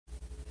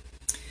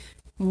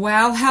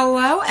Well,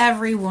 hello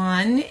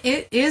everyone.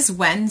 It is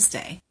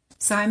Wednesday.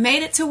 So I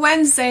made it to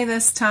Wednesday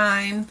this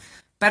time,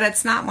 but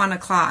it's not 1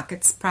 o'clock.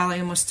 It's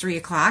probably almost 3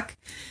 o'clock.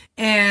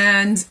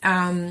 And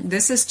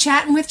this is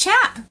Chatting with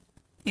Chap.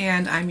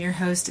 And I'm your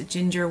host,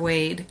 Ginger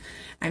Wade.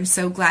 I'm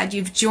so glad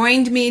you've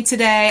joined me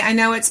today. I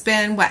know it's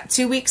been,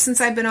 2 weeks since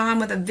I've been on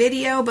with a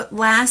video, but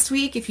last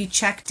week, if you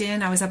checked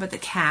in, I was up at the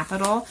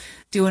Capitol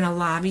doing a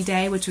lobby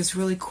day, which was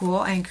really cool.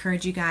 I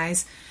encourage you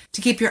guys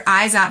to keep your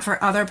eyes out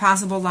for other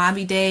possible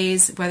lobby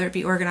days, whether it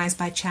be organized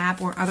by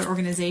CHAP or other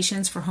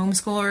organizations for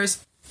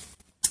homeschoolers.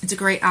 It's a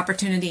great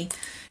opportunity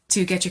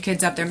to get your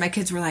kids up there. My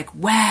kids were like,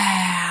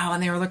 wow,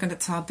 and they were looking at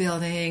tall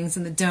buildings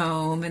and the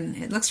dome, and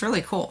it looks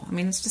really cool. I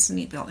mean, it's just a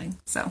neat building.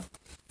 So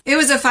it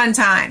was a fun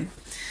time.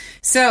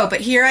 So, but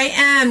here I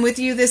am with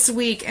you this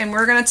week, and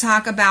we're going to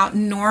talk about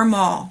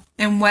normal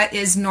and what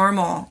is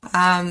normal.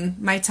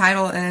 My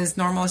title is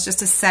Normal is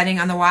Just a Setting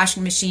on the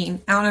Washing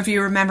Machine. I don't know if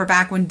you remember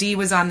back when Dee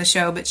was on the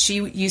show, but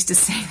she used to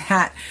say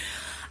that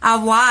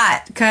a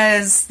lot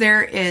because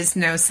there is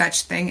no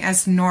such thing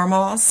as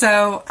normal.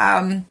 So,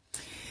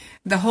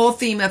 the whole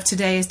theme of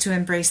today is to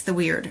embrace the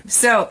weird.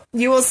 So,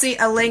 you will see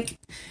a link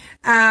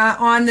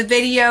on the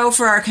video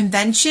for our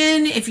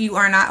convention. If you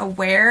are not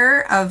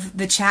aware of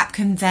the CHAP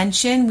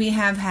convention, we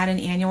have had an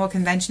annual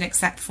convention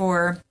except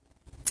for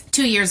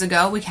 2 years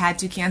ago. We had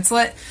to cancel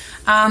it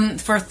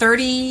for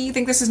 30, I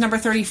think this is number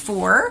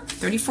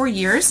 34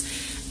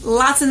 years.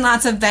 Lots and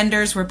lots of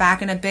vendors. We're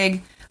back in a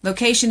big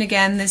location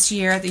again this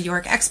year at the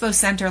York Expo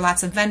Center.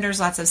 Lots of vendors,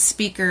 lots of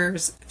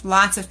speakers,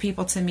 lots of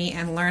people to meet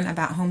and learn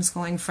about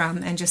homeschooling from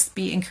and just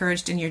be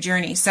encouraged in your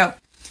journey. So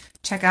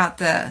check out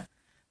the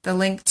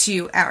link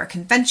to our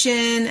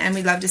convention, and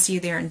we'd love to see you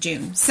there in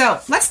June. So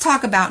let's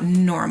talk about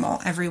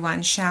normal,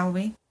 everyone, shall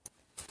we?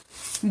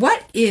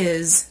 What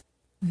is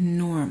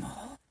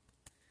normal?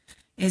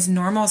 Is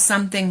normal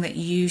something that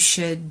you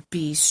should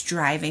be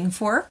striving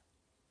for?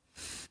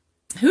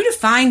 Who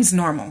defines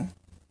normal?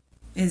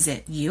 Is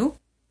it you?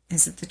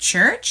 Is it the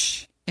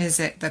church? Is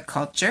it the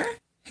culture?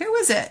 Who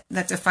is it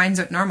that defines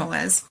what normal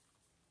is?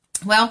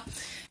 Well,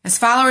 as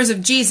followers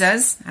of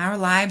Jesus, our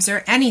lives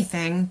are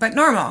anything but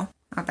normal.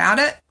 About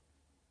it?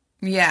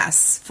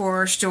 Yes,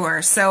 for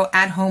sure. So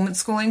add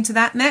homeschooling to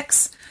that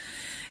mix,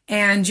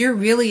 and you're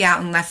really out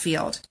in left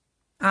field.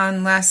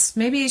 Unless,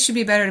 maybe it should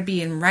be better to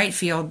be in right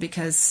field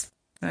because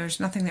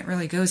there's nothing that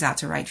really goes out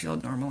to right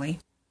field normally.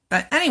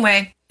 But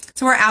anyway,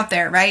 so we're out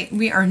there, right?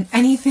 We are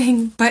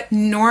anything but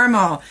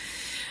normal,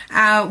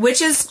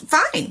 which is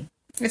fine.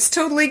 It's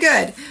totally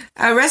good.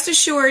 Rest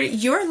assured,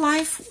 your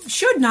life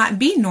should not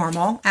be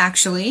normal,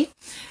 actually.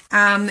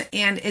 And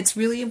it's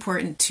really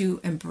important to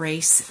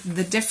embrace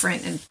the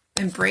different and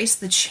embrace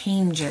the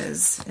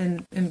changes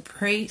and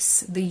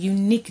embrace the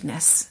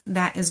uniqueness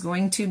that is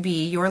going to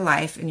be your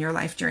life and your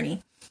life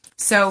journey.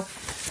 So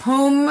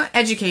home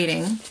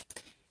educating,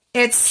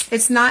 it's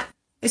just not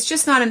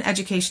an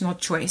educational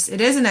choice.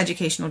 It is an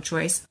educational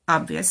choice,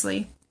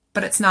 obviously,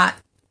 but it's not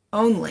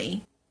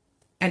only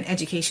an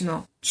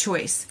educational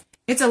choice.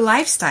 It's a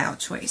lifestyle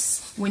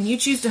choice. When you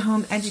choose to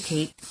home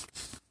educate,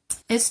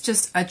 it's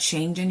just a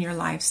change in your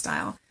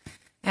lifestyle.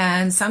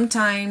 And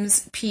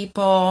sometimes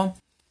people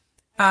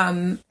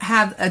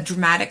have a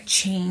dramatic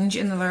change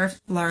in their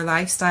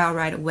lifestyle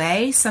right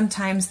away.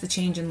 Sometimes the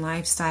change in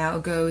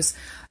lifestyle goes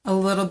a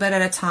little bit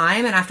at a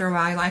time. And after a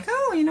while, you're like,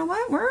 oh, you know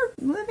what? We're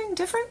living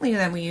differently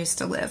than we used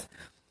to live.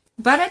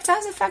 But it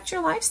does affect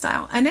your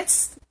lifestyle. And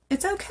it's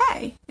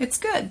okay. It's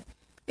good.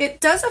 It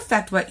does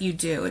affect what you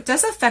do. It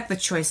does affect the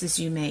choices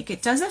you make.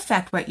 It does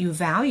affect what you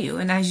value.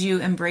 And as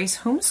you embrace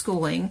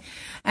homeschooling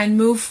and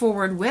move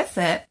forward with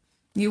it,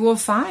 you will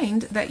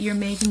find that you're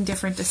making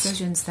different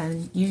decisions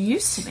than you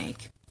used to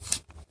make,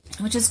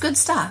 which is good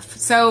stuff.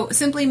 So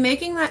simply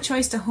making that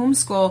choice to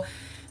homeschool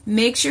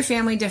makes your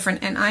family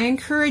different. And I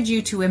encourage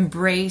you to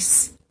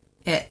embrace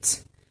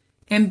it.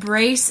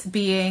 Embrace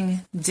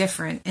being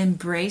different.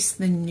 Embrace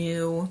the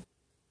new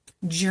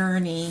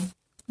journey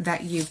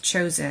that you've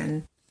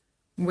chosen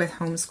with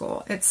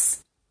homeschool.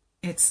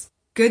 It's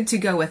good to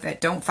go with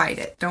it. Don't fight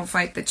it. Don't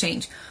fight the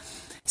change.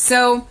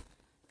 So,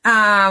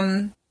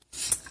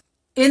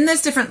 in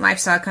this different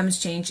lifestyle comes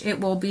change.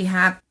 It will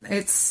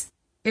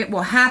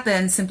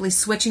happen simply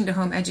switching to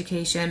home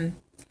education.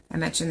 I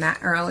mentioned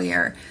that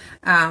earlier.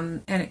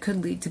 And it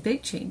could lead to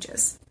big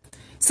changes.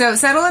 So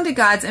settle into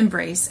God's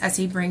embrace as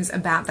he brings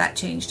about that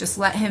change. Just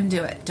let him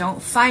do it.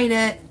 Don't fight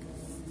it.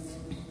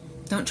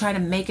 Don't try to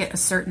make it a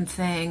certain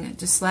thing.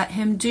 Just let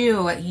him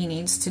do what he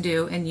needs to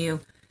do in you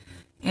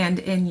and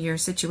in your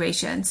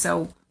situation.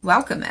 So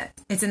welcome it.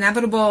 It's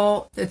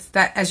inevitable. It's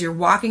that as you're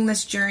walking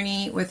this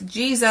journey with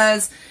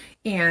Jesus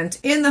and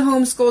in the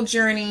homeschool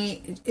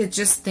journey,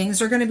 things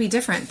are going to be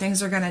different.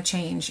 Things are going to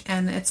change,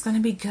 and it's going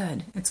to be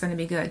good. It's going to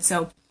be good.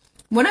 So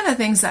one of the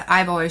things that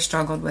I've always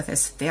struggled with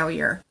is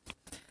failure.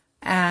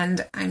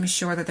 And I'm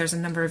sure that there's a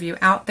number of you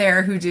out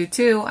there who do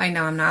too. I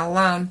know I'm not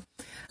alone.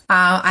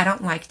 I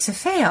don't like to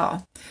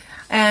fail.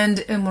 And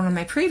in one of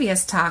my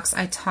previous talks,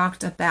 I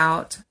talked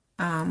about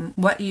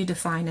what you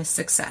define as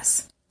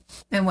success.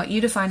 And what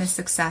you define as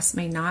success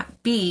may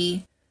not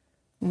be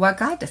what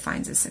God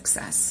defines as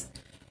success.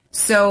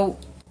 So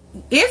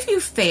if you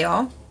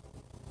fail,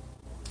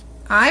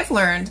 I've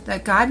learned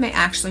that God may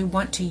actually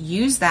want to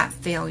use that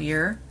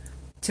failure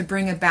to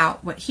bring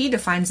about what he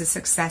defines as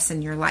success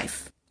in your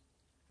life.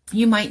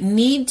 You might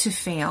need to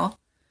fail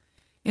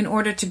in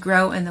order to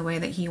grow in the way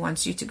that he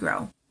wants you to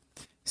grow.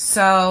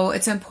 So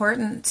it's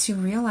important to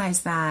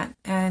realize that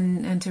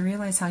and to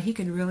realize how he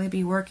could really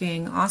be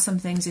working awesome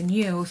things in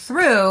you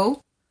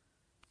through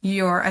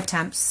your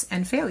attempts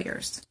and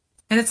failures.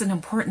 And it's an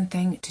important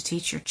thing to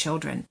teach your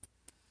children.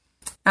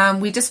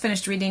 We just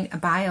finished reading a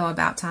bio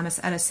about Thomas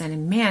Edison,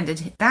 and man,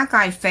 did that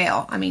guy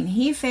fail. I mean,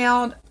 he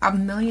failed a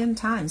million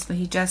times, but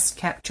he just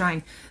kept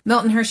trying.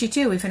 Milton Hershey,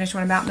 too. We finished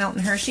one about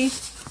Milton Hershey.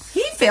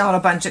 He failed a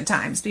bunch of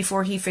times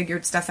before he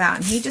figured stuff out,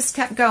 and he just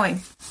kept going.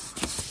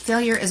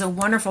 Failure is a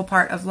wonderful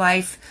part of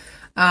life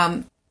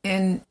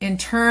in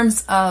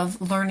terms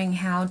of learning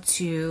how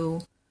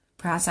to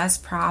process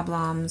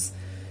problems,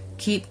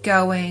 keep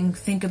going,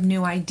 think of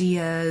new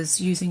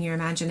ideas, using your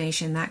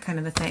imagination, that kind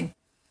of a thing.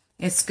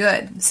 It's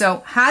good.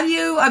 So how do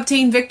you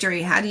obtain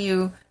victory? How do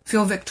you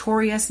feel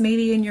victorious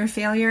maybe in your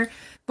failure?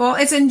 Well,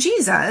 it's in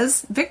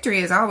Jesus. Victory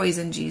is always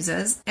in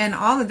Jesus. And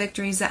all the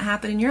victories that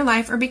happen in your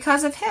life are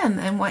because of him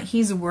and what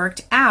he's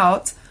worked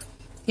out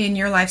in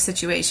your life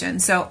situation.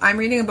 So I'm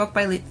reading a book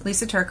by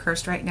Lisa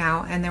TerKeurst right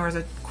now, and there was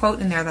a quote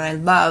in there that I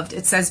loved.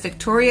 It says,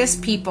 victorious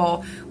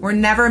people were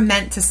never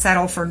meant to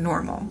settle for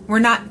normal. We're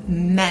not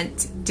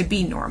meant to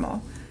be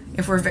normal.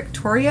 If we're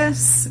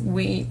victorious,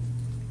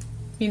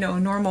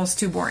 normal's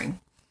too boring.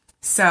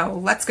 So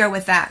let's go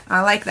with that.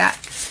 I like that.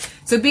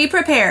 So be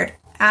prepared.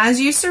 As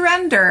you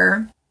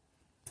surrender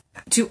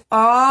to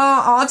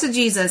all to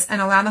Jesus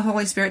and allow the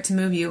Holy Spirit to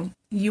move you,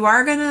 you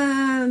are going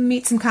to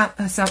meet some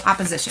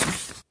opposition.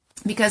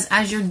 Because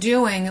as you're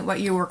doing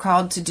what you were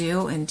called to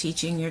do and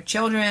teaching your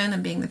children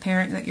and being the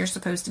parent that you're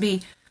supposed to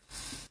be,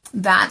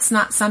 that's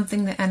not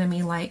something the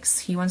enemy likes.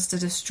 He wants to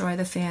destroy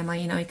the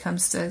family. He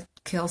comes to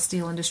kill,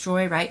 steal, and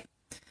destroy, right?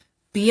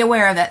 Be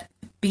aware of it.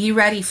 Be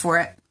ready for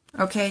it,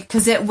 okay?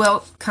 Because it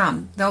will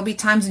come. There'll be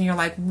times when you're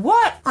like,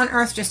 what on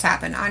earth just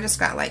happened? I just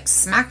got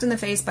smacked in the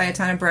face by a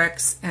ton of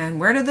bricks, and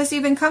where did this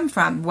even come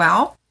from?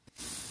 Well,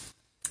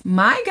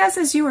 my guess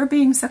is you are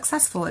being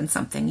successful in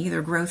something,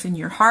 either growth in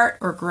your heart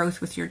or growth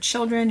with your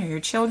children or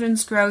your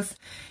children's growth,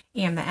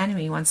 and the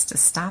enemy wants to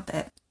stop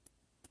it.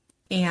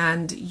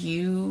 And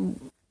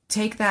you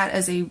take that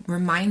as a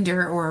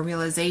reminder or a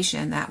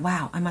realization that,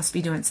 wow, I must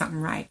be doing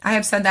something right. I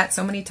have said that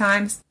so many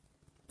times.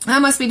 I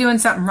must be doing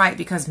something right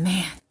because,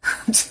 man,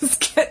 I'm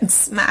just getting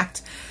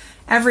smacked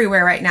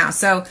everywhere right now.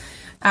 So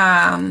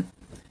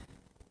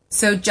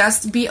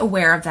just be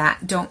aware of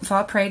that. Don't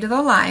fall prey to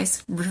the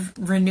lies.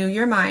 Renew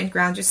your mind.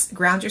 Ground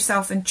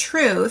yourself in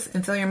truth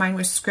and fill your mind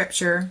with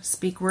scripture.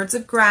 Speak words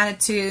of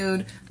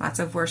gratitude, lots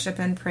of worship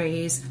and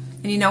praise.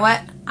 And you know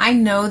what? I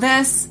know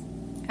this,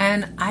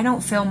 and I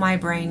don't fill my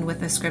brain with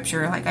the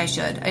scripture like I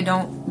should. I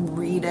don't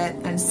read it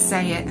and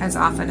say it as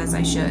often as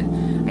I should.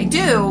 I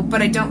do,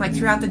 but I don't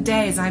throughout the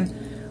days.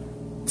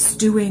 I'm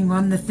stewing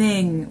on the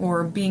thing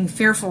or being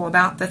fearful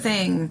about the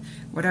thing,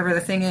 whatever the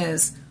thing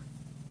is.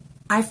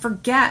 I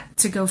forget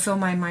to go fill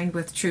my mind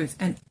with truth,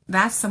 and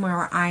that's somewhere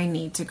where I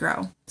need to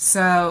grow.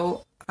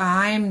 So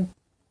I'm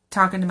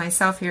talking to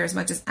myself here as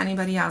much as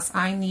anybody else.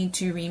 I need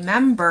to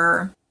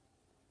remember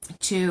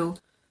to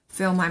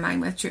fill my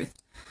mind with truth.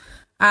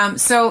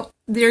 So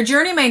your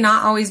journey may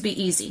not always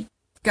be easy.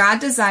 God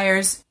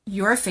desires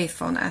your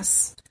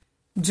faithfulness.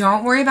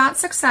 Don't worry about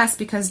success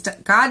because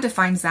God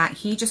defines that.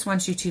 He just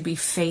wants you to be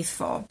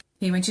faithful.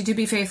 He wants you to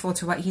be faithful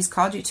to what he's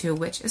called you to,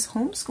 which is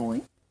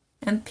homeschooling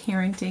and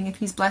parenting if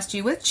he's blessed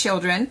you with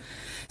children.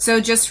 So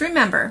just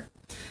remember,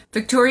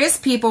 victorious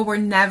people were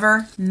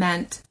never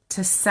meant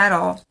to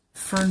settle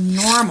for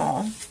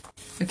normal.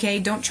 Okay,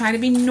 don't try to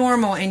be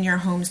normal in your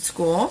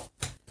homeschool.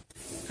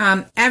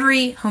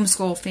 Every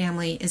homeschool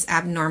family is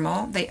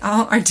abnormal. They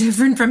all are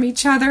different from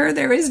each other.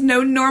 There is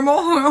no normal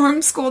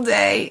homeschool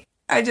day.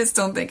 I just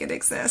don't think it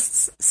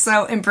exists.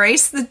 So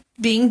embrace the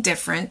being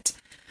different.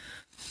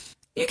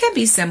 You can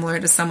be similar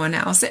to someone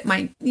else.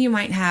 You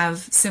might have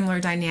similar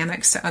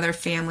dynamics to other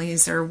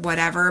families or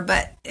whatever,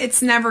 but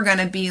it's never going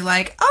to be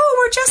like, oh,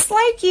 we're just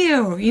like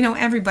you.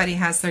 Everybody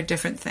has their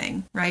different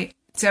thing, right?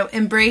 So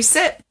embrace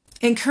it.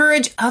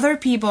 Encourage other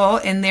people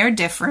in their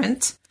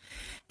different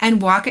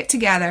and walk it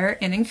together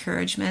in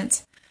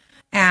encouragement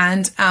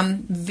and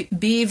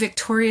be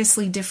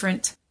victoriously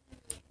different.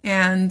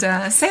 And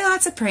say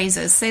lots of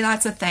praises, say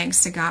lots of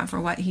thanks to God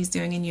for what he's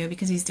doing in you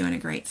because he's doing a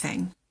great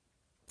thing.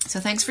 So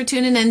thanks for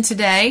tuning in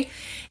today.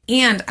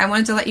 And I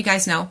wanted to let you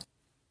guys know,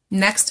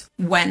 next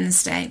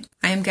Wednesday,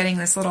 I am getting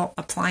this little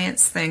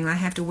appliance thing that I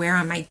have to wear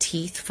on my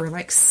teeth for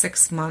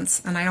 6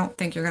 months. And I don't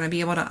think you're going to be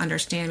able to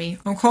understand me.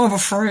 I'm kind of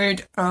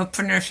afraid of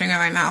putting a finger in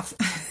my mouth.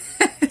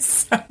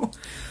 So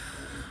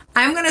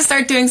I'm going to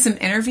start doing some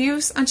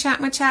interviews on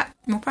Chat with Chat.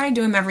 We'll probably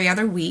do them every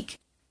other week.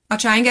 I'll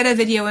try and get a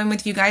video in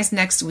with you guys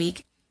next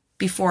week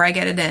before I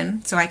get it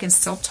in so I can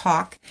still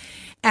talk.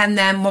 And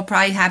then we'll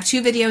probably have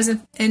 2 videos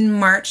in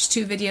March,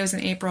 2 videos in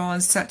April,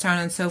 and so on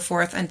and so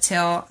forth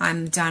until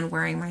I'm done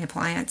wearing my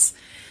appliance.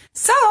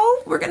 So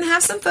we're going to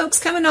have some folks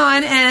coming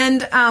on,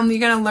 and you're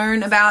going to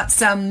learn about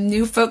some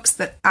new folks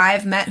that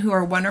I've met who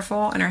are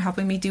wonderful and are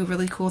helping me do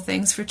really cool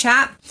things for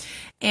chat,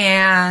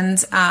 and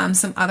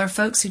some other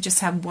folks who just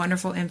have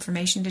wonderful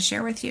information to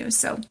share with you.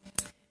 So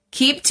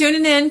keep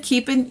tuning in,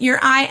 keeping your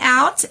eye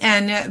out,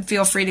 and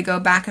feel free to go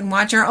back and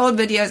watch our old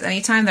videos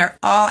anytime. They're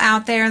all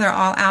out there. They're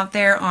all out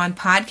there on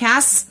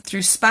podcasts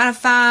through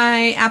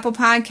Spotify, Apple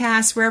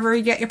Podcasts, wherever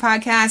you get your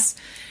podcasts.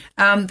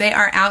 They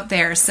are out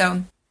there.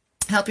 So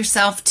help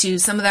yourself to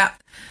some of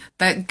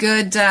that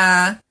good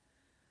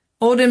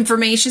old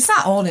information. It's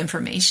not old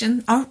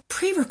information, or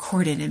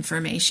pre-recorded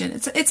information.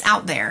 It's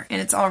out there,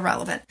 and it's all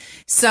relevant.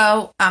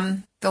 So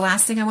the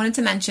last thing I wanted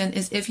to mention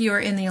is if you are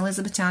in the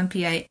Elizabethtown,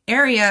 PA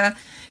area,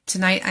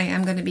 tonight I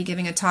am going to be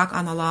giving a talk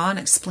on the law and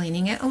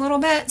explaining it a little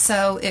bit.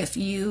 So if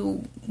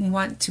you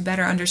want to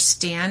better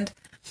understand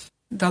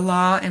the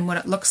law and what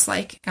it looks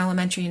like,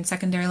 elementary and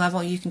secondary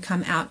level, you can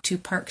come out to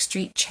Park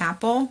Street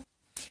Chapel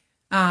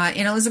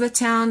in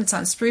Elizabethtown. It's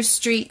on Spruce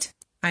Street.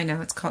 I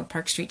know it's called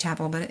Park Street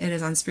Chapel, but it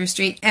is on Spruce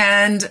Street.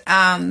 And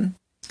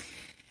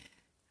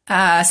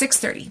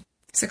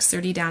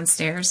 6:30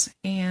 downstairs.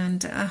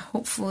 And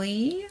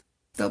hopefully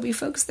there'll be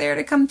folks there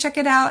to come check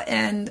it out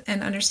and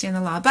understand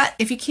the law. But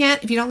if you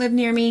don't live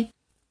near me,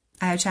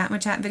 I have Chat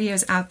with Chat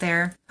videos out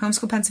there,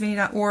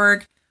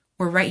 homeschoolpennsylvania.org,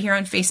 or right here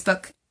on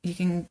Facebook. You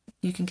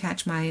can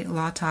catch my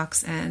law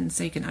talks, and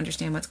so you can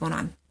understand what's going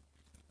on.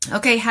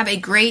 Okay, have a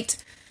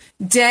great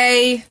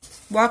day.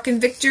 Walk in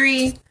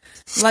victory.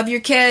 Love your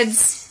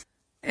kids.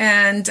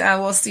 And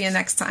we'll see you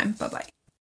next time. Bye-bye.